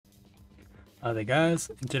Hi there guys,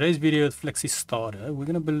 in today's video with FlexiSTARTER we're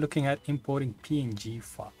going to be looking at importing PNG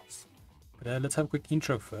files. But let's have a quick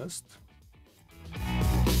intro first.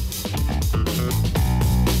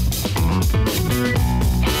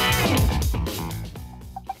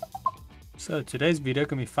 So today's video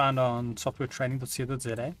can be found on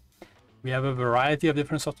softwaretraining.co.za. We have a variety of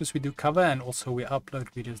different softwares we do cover, and also we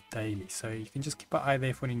upload videos daily, so you can just keep an eye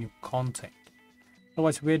there for any new content.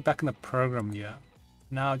 Otherwise, we're back in the program here.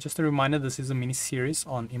 Now, just a reminder, this is a mini series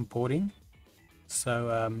on importing,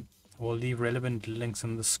 so we'll leave relevant links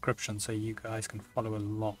in the description so you guys can follow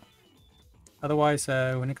along. Otherwise,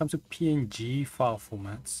 when it comes to PNG file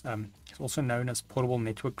formats, it's also known as portable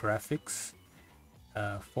network graphics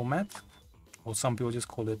format, or some people just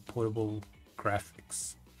call it portable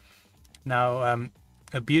graphics. Now,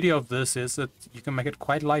 the beauty of this is that you can make it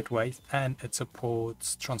quite lightweight and it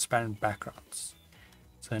supports transparent backgrounds.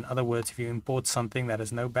 So in other words, if you import something that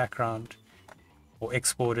has no background or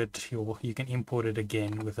export it, you can import it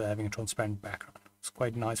again without having a transparent background. It's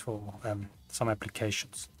quite nice for some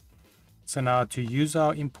applications. So now to use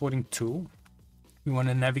our importing tool, we want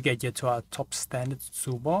to navigate here to our top standards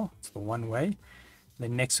toolbar. It's the one way.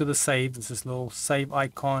 Then next to the save, there's this little save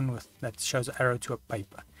icon that shows an arrow to a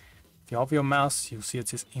paper. If you hover your mouse, you'll see it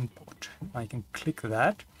says import. Now you can click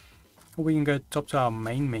that, or we can go top to our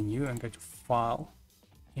main menu and go to File,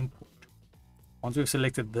 Import. Once we've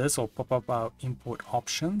selected this, I'll pop up our import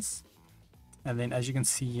options, and then as you can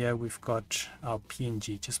see here, we've got our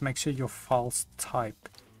PNG. Just make sure your file's type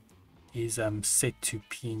is set to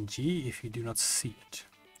PNG if you do not see it.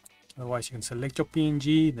 Otherwise, you can select your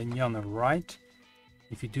PNG. Then here on the right,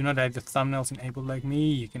 if you do not have the thumbnails enabled like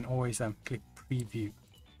me, you can always click preview.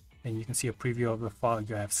 Then you can see a preview of the file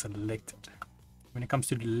you have selected. When it comes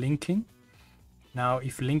to linking, now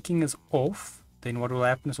if linking is off, then what will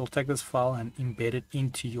happen is we'll take this file and embed it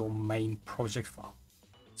into your main project file.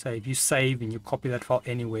 So if you save and you copy that file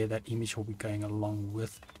anywhere, that image will be going along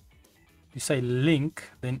with it. If you say link,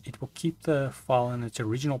 then it will keep the file in its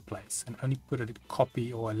original place and only put a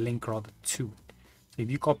copy or a link rather to it. So if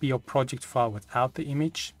you copy your project file without the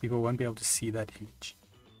image, people won't be able to see that image.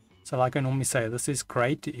 So like I normally say, this is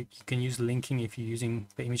great. You can use linking if you're using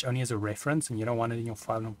the image only as a reference and you don't want it in your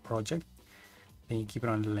file or project. Then you keep it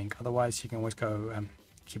on the link. Otherwise, you can always go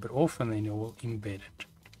keep it off and then it will embed it.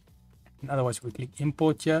 And otherwise, we click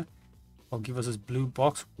import here. It'll give us this blue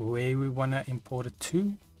box where we want to import it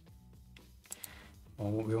to,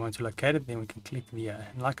 or we want to locate it. Then we can click there.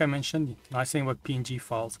 And like I mentioned, the nice thing about PNG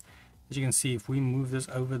files, as you can see, if we move this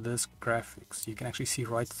over this graphics, you can actually see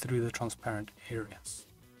right through the transparent areas,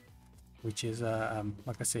 which is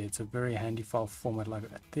like I say, it's a very handy file format like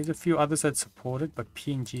that. There's a few others that support it, but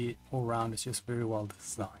PNG all around is just very well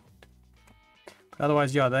designed. But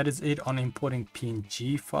otherwise, yeah, that is it on importing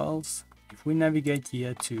PNG files. If we navigate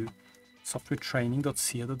here to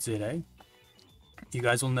softwaretraining.co.za, you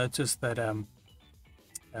guys will notice that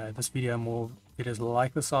this video and more videos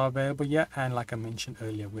like this are available here, and like I mentioned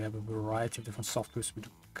earlier, we have a variety of different softwares we do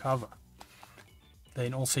cover.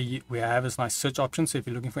 Then also we have this nice search option, so if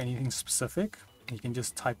you're looking for anything specific, you can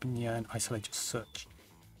just type in here and isolate your search.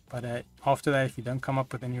 But after that, if you don't come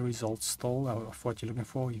up with any results still of what you're looking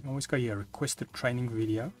for, you can always go here, request a training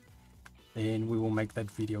video, then we will make that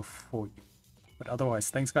video for you. But otherwise,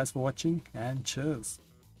 thanks guys for watching, and cheers.